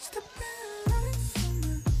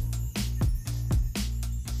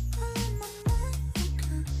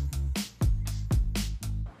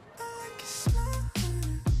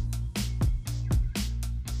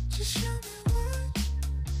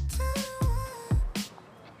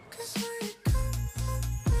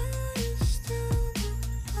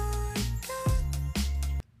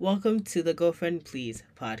Welcome to the Girlfriend Please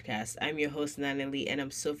podcast. I'm your host, Nanalie, and I'm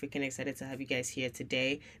so freaking excited to have you guys here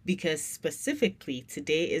today because specifically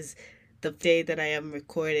today is the day that I am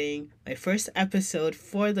recording my first episode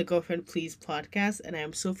for the Girlfriend Please podcast, and I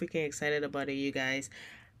am so freaking excited about it, you guys.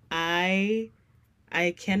 I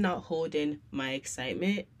I cannot hold in my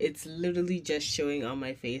excitement. It's literally just showing on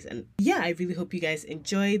my face. And yeah, I really hope you guys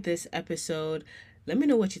enjoy this episode. Let me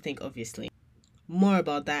know what you think, obviously. More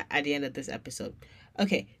about that at the end of this episode.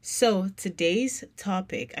 Okay, so today's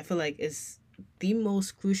topic, I feel like, is the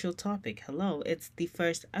most crucial topic. Hello, it's the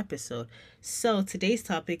first episode. So today's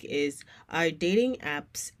topic is, are dating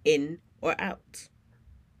apps in or out?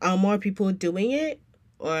 Are more people doing it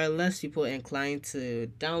or less people inclined to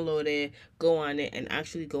download it, go on it, and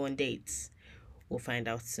actually go on dates? We'll find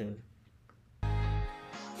out soon.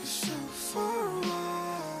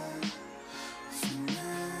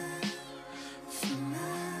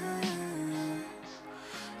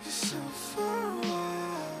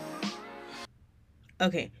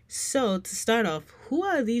 Okay, so to start off, who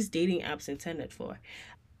are these dating apps intended for?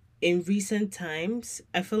 In recent times,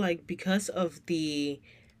 I feel like because of the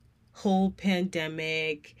whole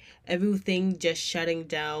pandemic, everything just shutting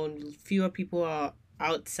down, fewer people are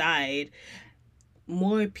outside,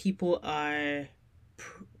 more people are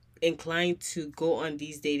inclined to go on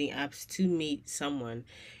these dating apps to meet someone,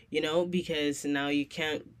 because now you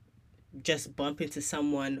can't just bump into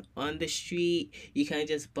someone on the street, you can't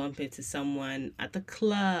just bump into someone at the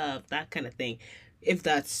club, that kind of thing. If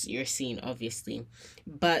that's your scene, obviously.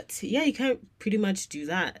 But yeah, you can't pretty much do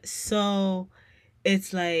that. So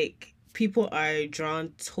it's like people are drawn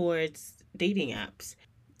towards dating apps.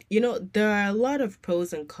 There are a lot of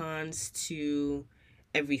pros and cons to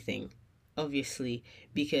everything, obviously,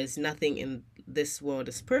 because nothing in this world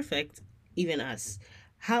is perfect, even us.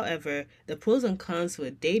 However, the pros and cons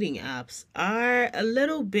with dating apps are a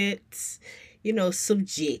little bit,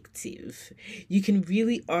 subjective. You can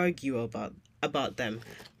really argue about them.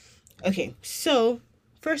 Okay, so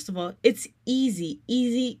first of all, it's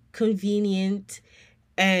easy, convenient,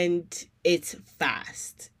 and it's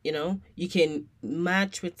fast. You can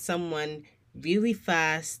match with someone really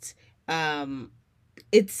fast.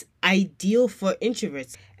 It's ideal for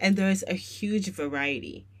introverts, and there's a huge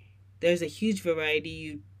variety.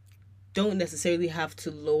 You don't necessarily have to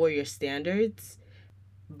lower your standards,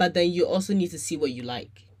 but then you also need to see what you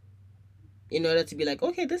like in order to be like,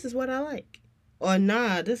 okay, this is what I like, or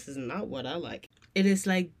nah, this is not what I like. It is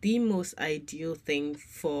like the most ideal thing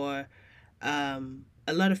for a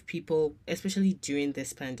lot of people, especially during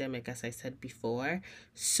this pandemic, as I said before.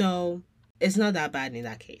 So it's not that bad in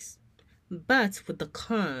that case. But with the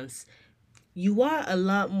cons, you are a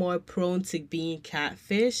lot more prone to being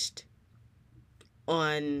catfished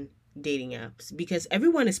on dating apps because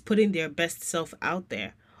everyone is putting their best self out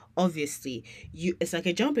there. Obviously, it's like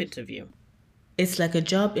a job interview. It's like a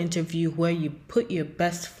job interview where you put your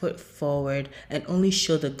best foot forward and only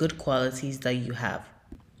show the good qualities that you have.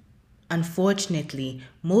 Unfortunately,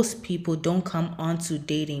 most people don't come onto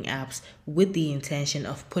dating apps with the intention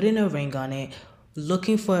of putting a ring on it,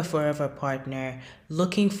 looking for a forever partner,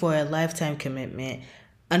 looking for a lifetime commitment.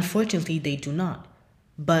 Unfortunately, they do not.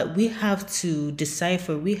 But we have to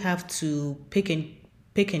decipher, we have to pick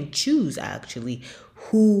and choose actually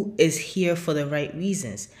who is here for the right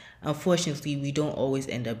reasons. Unfortunately, we don't always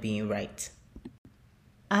end up being right.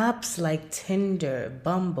 Apps like Tinder,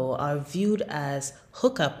 Bumble are viewed as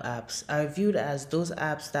hookup apps, are viewed as those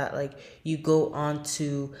apps that like you go on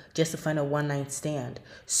to just to find a one night stand.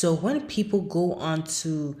 So when people go on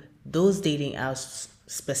to those dating apps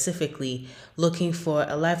specifically looking for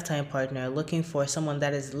a lifetime partner, looking for someone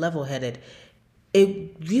that is level headed,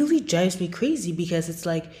 it really drives me crazy because it's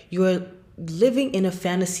like you are living in a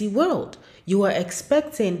fantasy world. You are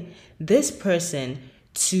expecting this person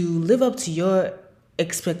to live up to your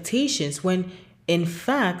expectations when in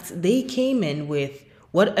fact they came in with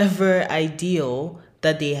whatever ideal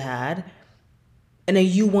that they had, and then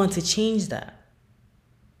you want to change that.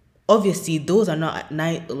 Obviously those are not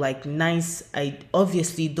nice.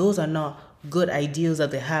 Obviously those are not good ideals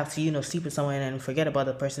that they have to sleep with someone and forget about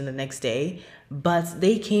the person the next day, but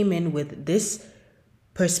they came in with this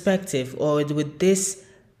perspective or with this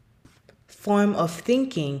form of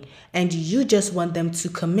thinking, and you just want them to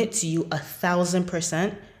commit to you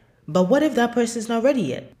 1,000%. But what if that person's not ready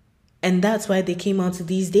yet? And that's why they came onto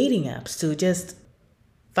these dating apps, to just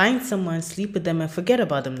find someone, sleep with them, and forget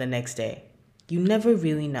about them the next day. You never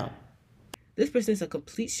really know. This person is a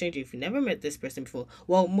complete stranger. If you never met this person before,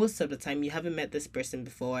 well, most of the time you haven't met this person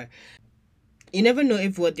before, you never know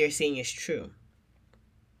if what they're saying is true.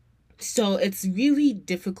 So it's really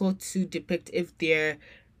difficult to depict if they're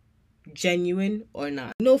genuine or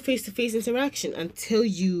not. No face to face interaction until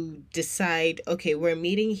you decide, okay, we're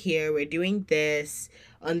meeting here, we're doing this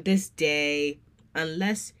on this day.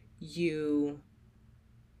 Unless you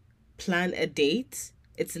plan a date,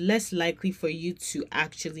 it's less likely for you to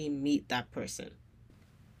actually meet that person.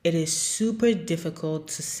 It is super difficult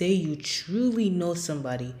to say you truly know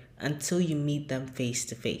somebody until you meet them face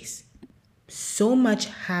to face. So much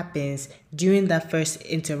happens during that first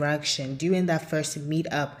interaction, during that first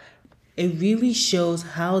meetup. It really shows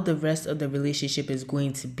how the rest of the relationship is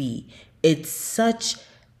going to be. It's such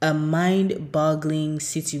a mind boggling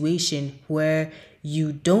situation where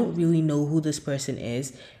you don't really know who this person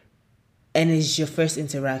is, and it's your first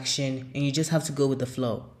interaction, and you just have to go with the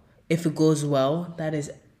flow. If it goes well, that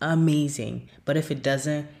is amazing. But if it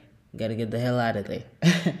doesn't, you gotta get the hell out of there.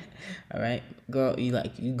 All right, girl, you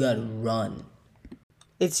gotta run.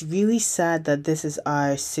 It's really sad that this is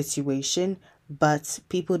our situation, but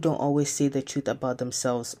people don't always say the truth about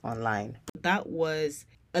themselves online. That was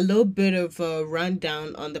a little bit of a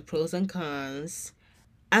rundown on the pros and cons.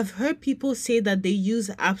 I've heard people say that they use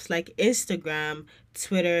apps like Instagram,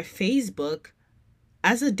 Twitter, Facebook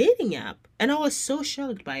as a dating app. And I was so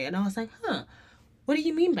shocked by it. And I was like, huh, what do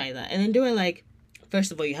you mean by that? And then they were like,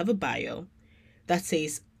 first of all, you have a bio that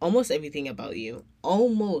says almost everything about you.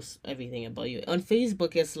 Almost everything about you. On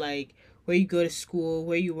Facebook, it's like where you go to school,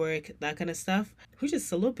 where you work, that kind of stuff, which is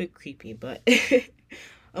a little bit creepy. But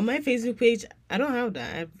on my Facebook page, I don't have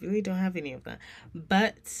that. I really don't have any of that.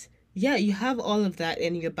 But yeah, you have all of that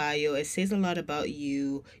in your bio. It says a lot about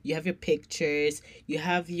you. You have your pictures. You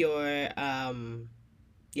have your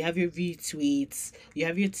retweets. You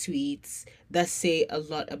have your tweets that say a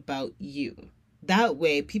lot about you. That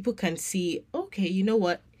way people can see, okay, you know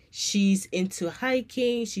what? She's into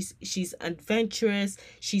hiking, she's adventurous,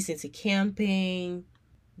 she's into camping.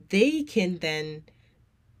 They can then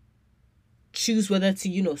choose whether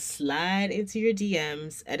to, slide into your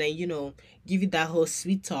DMs and then, give you that whole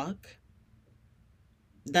sweet talk.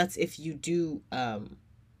 That's if you do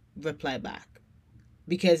reply back.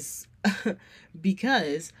 Because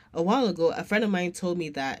because a while ago a friend of mine told me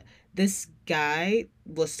that this guy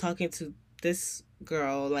was talking to this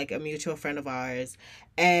girl, like a mutual friend of ours,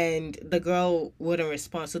 and the girl wouldn't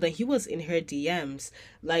respond. So then he was in her DMs,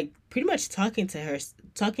 like pretty much talking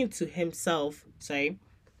to himself, sorry,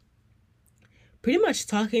 pretty much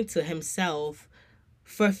talking to himself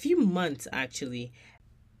for a few months actually.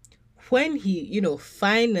 When he,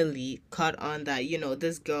 finally caught on that,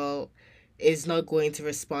 this girl is not going to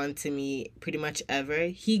respond to me pretty much ever,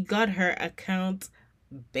 he got her account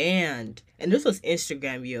banned. And this was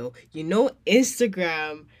Instagram, yo.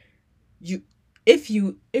 Instagram, you if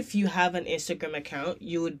you have an Instagram account,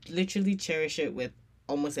 you would literally cherish it with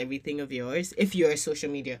almost everything of yours if you're a social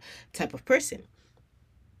media type of person.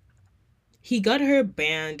 He got her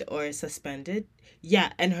banned or suspended.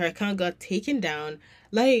 Yeah, and her account got taken down.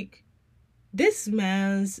 Like, this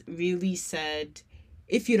man's really said,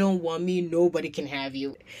 if you don't want me, nobody can have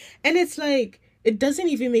you. And it's like, it doesn't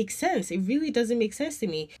even make sense. It really doesn't make sense to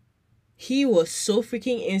me. He was so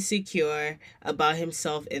freaking insecure about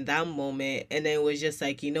himself in that moment. And then was just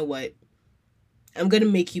like, you know what? I'm going to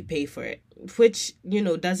make you pay for it. Which,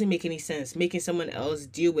 doesn't make any sense. Making someone else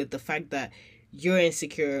deal with the fact that you're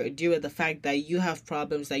insecure, deal with the fact that you have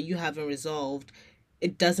problems that you haven't resolved.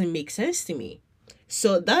 It doesn't make sense to me.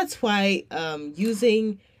 So that's why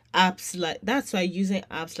using apps like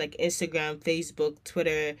Instagram, Facebook,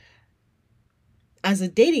 Twitter as a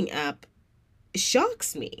dating app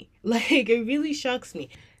shocks me. Like, it really shocks me.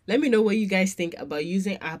 Let me know what you guys think about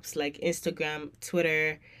using apps like Instagram,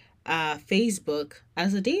 Twitter, Facebook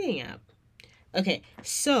as a dating app. Okay,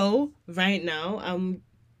 so right now,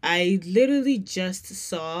 I literally just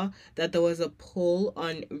saw that there was a poll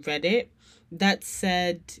on Reddit that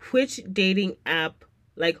said which dating app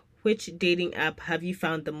have you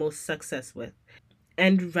found the most success with?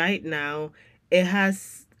 And right now it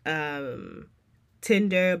has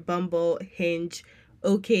Tinder, Bumble, Hinge,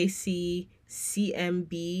 OKC,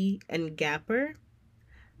 CMB, and Gapper.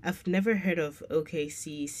 I've never heard of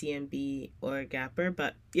OKC, CMB, or Gapper,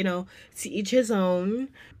 but to each his own.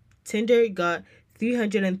 Tinder got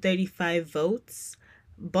 335 votes.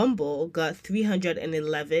 Bumble got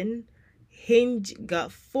 311. Hinge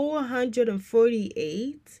got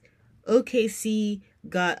 448. OKC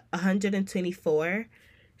got 124.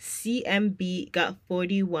 CMB got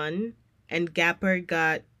 41. And Gapper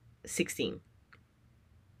got 16.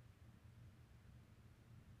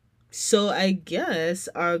 So I guess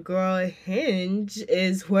our girl Hinge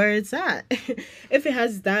is where it's at. If it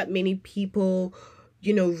has that many people,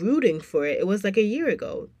 rooting for it. It was like a year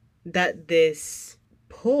ago that this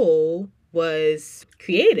poll was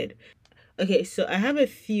created. Okay, so I have a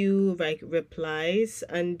few like replies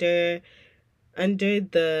under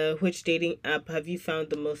the which dating app have you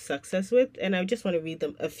found the most success with, and I just want to read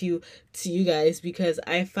them a few to you guys because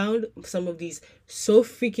I found some of these so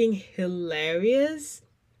freaking hilarious.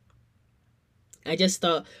 I just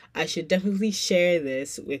thought I should definitely share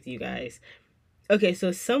this with you guys. Okay,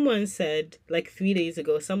 so someone said, like 3 days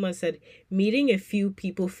ago, someone said, meeting a few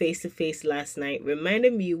people face to face last night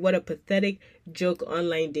reminded me what a pathetic joke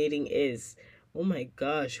online dating is. Oh my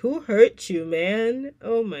gosh, who hurt you, man?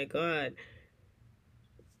 Oh my god.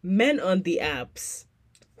 Men on the apps,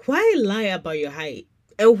 why lie about your height?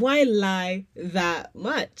 And why lie that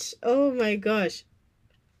much? Oh my gosh.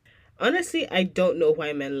 Honestly, I don't know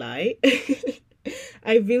why men lie.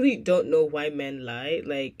 I really don't know why men lie.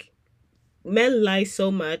 Like, men lie so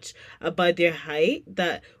much about their height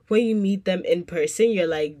that when you meet them in person, you're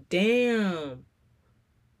like, damn,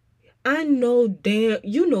 I know damn,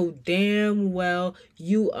 you know damn well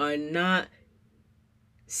you are not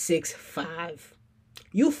 6'5".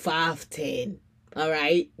 You 5'10". All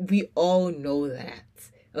right? We all know that.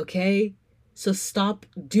 Okay? So stop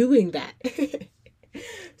doing that.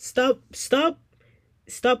 Stop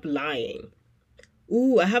lying.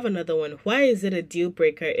 Ooh, I have another one. Why is it a deal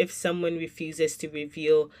breaker if someone refuses to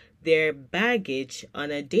reveal their baggage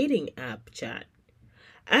on a dating app chat?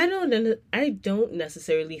 I don't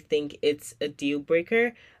necessarily think it's a deal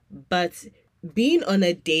breaker, but being on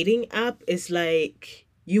a dating app is like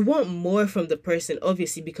you want more from the person,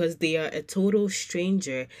 obviously, because they are a total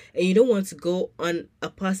stranger and you don't want to go on a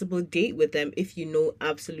possible date with them if you know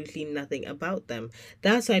absolutely nothing about them.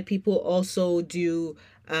 That's why people also do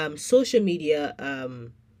social media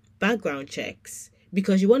background checks,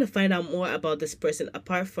 because you want to find out more about this person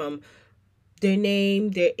apart from their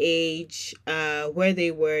name, their age, where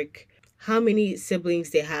they work, how many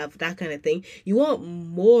siblings they have, that kind of thing. You want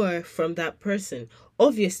more from that person.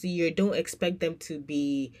 Obviously, you don't expect them to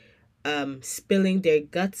be spilling their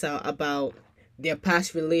guts out about their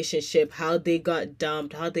past relationship, how they got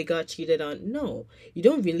dumped, how they got cheated on. No, you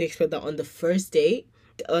don't really expect that on the first date.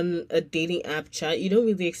 On a dating app chat, you don't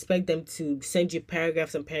really expect them to send you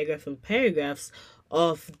paragraphs and paragraphs and paragraphs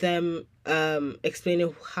of them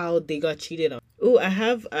explaining how they got cheated on. Oh, I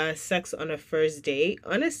have sex on a first date.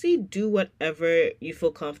 Honestly, do whatever you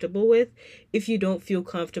feel comfortable with. If you don't feel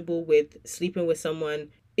comfortable with sleeping with someone,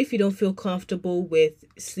 if you don't feel comfortable with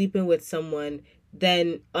sleeping with someone,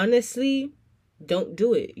 then honestly, don't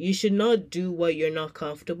do it. You should not do what you're not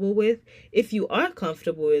comfortable with. If you are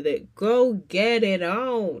comfortable with it, go get it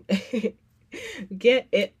on. Get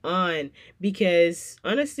it on, because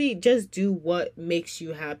honestly, just do what makes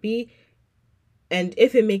you happy, and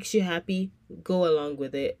if it makes you happy, go along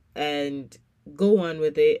with it and go on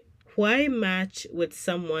with it. Why match with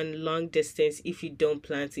someone long distance if you don't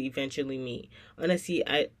plan to eventually meet? Honestly,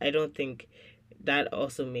 I don't think that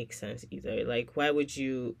also makes sense either. Like, why would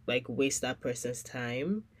you like waste that person's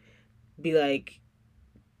time? Be like,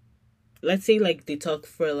 let's say like they talk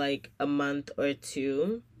for like a month or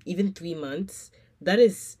two, even 3 months. That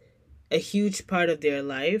is a huge part of their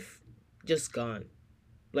life just gone.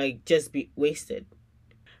 Like, just be wasted.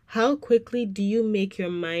 How quickly do you make your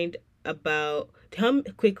mind about how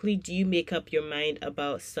quickly do you make up your mind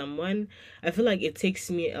about someone? I feel like it takes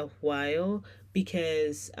me a while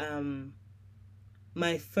because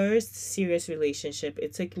my first serious relationship,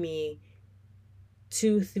 it took me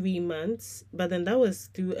 2 3 months, but then that was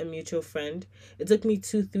through a mutual friend. It took me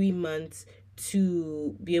 2 3 months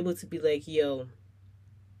to be able to be like, I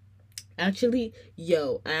actually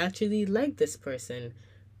like this person.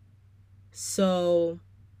 So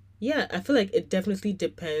yeah, I feel like it definitely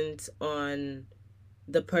depends on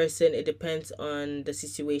the person, it depends on the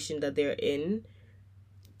situation that they're in,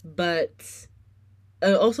 but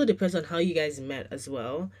it also depends on how you guys met as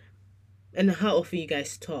well and how often you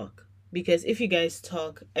guys talk. Because if you guys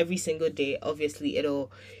talk every single day, obviously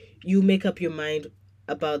it'll you make up your mind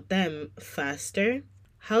about them faster.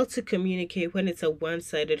 How to communicate when it's a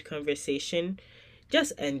one-sided conversation?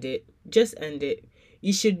 Just end it. Just end it.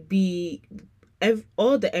 You should be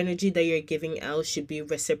all the energy that you're giving out should be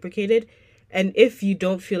reciprocated. And if you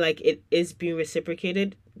don't feel like it is being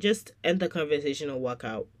reciprocated, just end the conversation and walk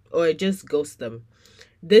out, or just ghost them.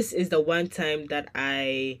 This is the one time that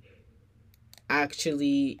I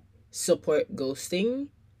actually support ghosting.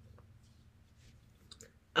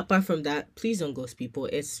 Apart from that, please don't ghost people.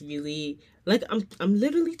 It's really like I'm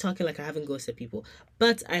literally talking like I haven't ghosted people,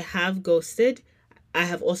 but I have ghosted. I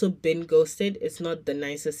have also been ghosted. It's not the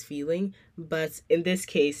nicest feeling, but in this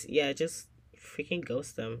case, yeah, just freaking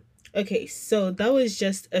ghost them. Okay, so that was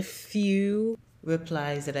just a few.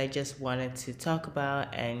 replies that I just wanted to talk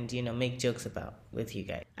about and, make jokes about with you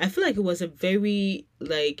guys. I feel like it was a very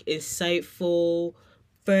insightful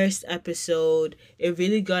first episode. It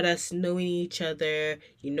really got us knowing each other.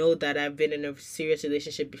 You know that I've been in a serious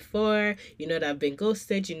relationship before. You know that I've been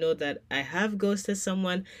ghosted. You know that I have ghosted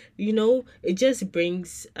someone. It just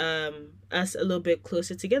brings us a little bit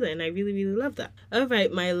closer together, and I really, really love that. All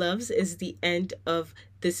right, my loves, is the end of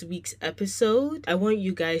this week's episode. I want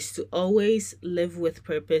you guys to always live with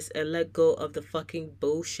purpose and let go of the fucking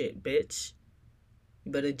bullshit, bitch.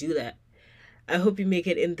 You better do that. I hope you make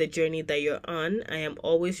it in the journey that you're on. I am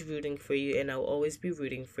always rooting for you, and I'll always be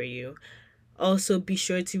rooting for you. Also, be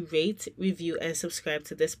sure to rate, review, and subscribe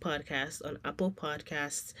to this podcast on Apple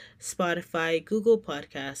Podcasts, Spotify, Google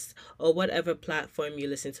Podcasts, or whatever platform you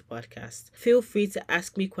listen to podcasts. Feel free to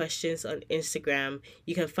ask me questions on Instagram.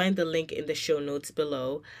 You can find the link in the show notes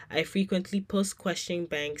below. I frequently post question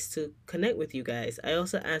banks to connect with you guys. I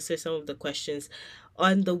also answer some of the questions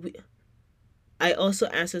on the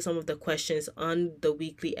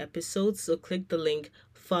weekly episodes, so click the link,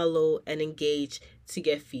 follow, and engage to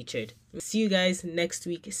get featured. See you guys next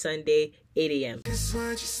week, Sunday, 8 a.m.